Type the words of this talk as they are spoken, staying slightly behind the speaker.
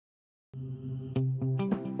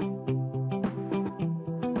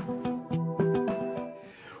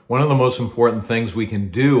One of the most important things we can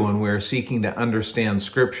do when we're seeking to understand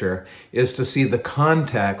Scripture is to see the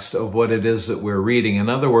context of what it is that we're reading. In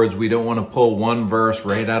other words, we don't want to pull one verse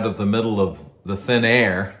right out of the middle of the thin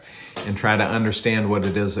air and try to understand what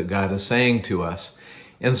it is that God is saying to us.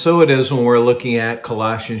 And so it is when we're looking at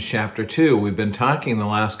Colossians chapter 2. We've been talking the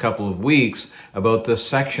last couple of weeks about this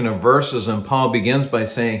section of verses, and Paul begins by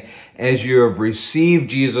saying, as you have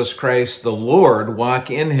received Jesus Christ the Lord,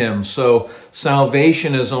 walk in him. So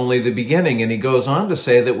salvation is only the beginning. And he goes on to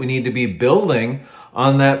say that we need to be building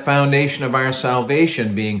on that foundation of our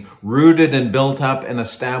salvation, being rooted and built up and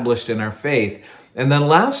established in our faith. And then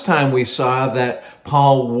last time we saw that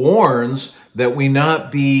Paul warns that we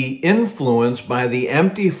not be influenced by the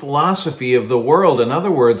empty philosophy of the world. In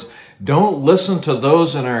other words, don't listen to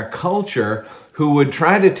those in our culture who would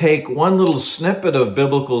try to take one little snippet of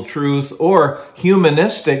biblical truth or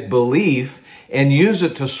humanistic belief and use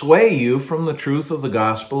it to sway you from the truth of the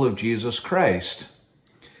gospel of Jesus Christ.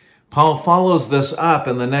 Paul follows this up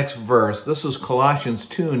in the next verse. This is Colossians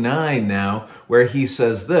 2:9 now, where he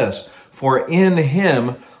says this, for in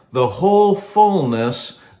him the whole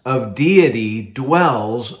fullness of deity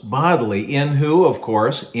dwells bodily. In who, of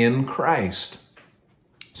course? In Christ.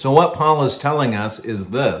 So what Paul is telling us is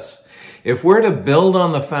this. If we're to build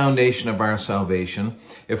on the foundation of our salvation,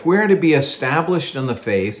 if we're to be established in the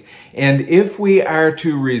faith, and if we are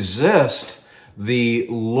to resist the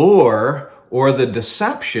lure or the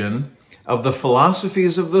deception of the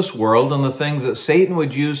philosophies of this world and the things that Satan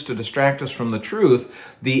would use to distract us from the truth,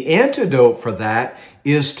 the antidote for that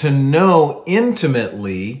is to know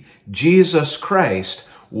intimately Jesus Christ.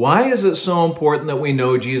 Why is it so important that we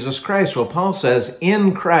know Jesus Christ? Well, Paul says,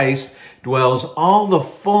 in Christ dwells all the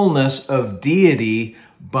fullness of deity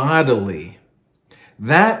bodily.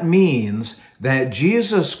 That means that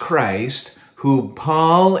Jesus Christ, who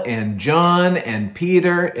Paul and John and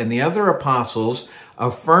Peter and the other apostles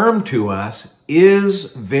affirm to us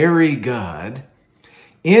is very God.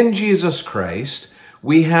 In Jesus Christ,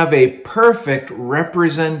 we have a perfect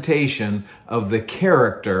representation of the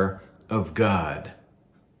character of God.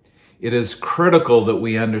 It is critical that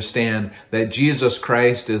we understand that Jesus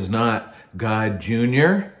Christ is not God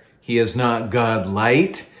Jr. He is not God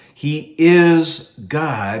Light. He is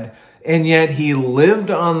God, and yet he lived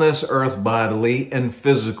on this earth bodily and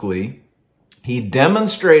physically. He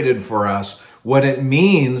demonstrated for us what it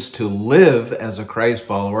means to live as a Christ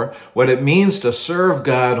follower, what it means to serve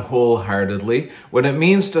God wholeheartedly, what it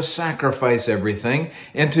means to sacrifice everything,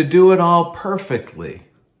 and to do it all perfectly.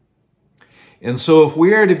 And so if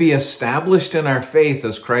we are to be established in our faith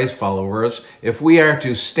as Christ followers, if we are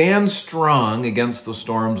to stand strong against the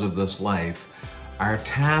storms of this life, our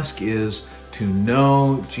task is to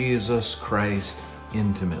know Jesus Christ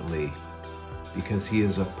intimately, because he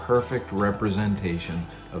is a perfect representation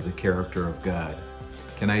of the character of God.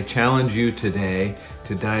 Can I challenge you today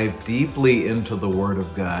to dive deeply into the Word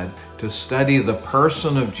of God, to study the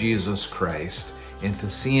person of Jesus Christ, and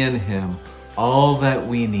to see in him all that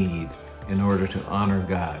we need in order to honor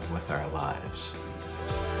God with our lives.